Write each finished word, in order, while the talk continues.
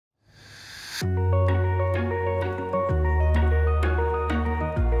We're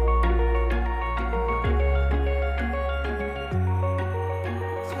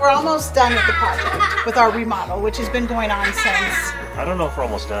almost done with the project, with our remodel, which has been going on since... I don't know if we're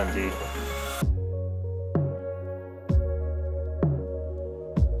almost done, Dee.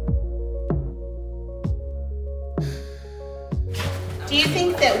 Do you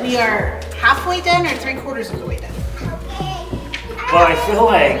think that we are halfway done or 3/4 of the way done? Well, I feel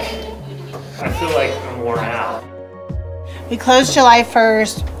like I'm worn out. We closed July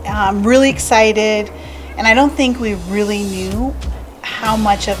 1st. I'm really excited, and I don't think we really knew how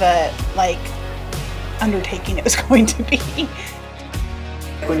much of a undertaking it was going to be.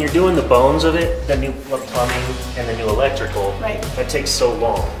 When you're doing the bones of it, the new plumbing and the new electrical, right, that takes so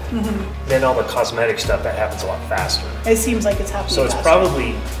long. Then all the cosmetic stuff, that happens a lot faster. It seems like it's happening So it's faster.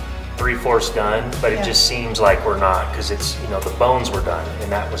 Probably 3/4 done, but it just seems like we're not, because it's, you know, the bones were done,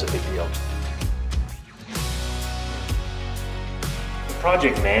 and that was a big deal.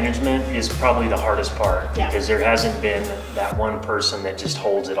 Project management is probably the hardest part, because there hasn't been that one person that just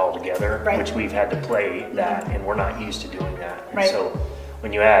holds it all together, which we've had to play that, and we're not used to doing that. And so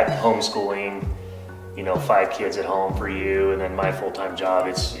when you add homeschooling, you know, 5 kids at home for you, and then my full-time job,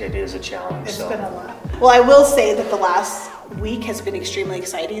 it is a challenge. It's been a lot. Well, I will say that the last week has been extremely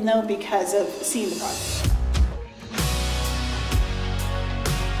exciting though, because of seeing the project.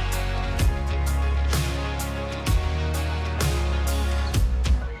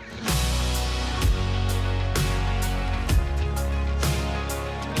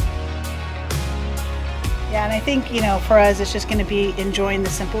 Yeah, and I think, you know, for us, it's just going to be enjoying the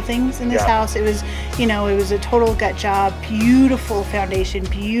simple things in this house. It was, you know, it was a total gut job, beautiful foundation,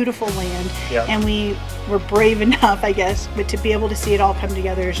 beautiful land, and we were brave enough, I guess, but to be able to see it all come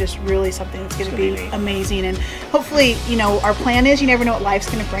together is just really something that's going to be amazing. And hopefully, you know, our plan is, you never know what life's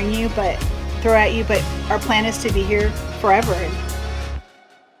going to bring you, but throw at you, but our plan is to be here forever. And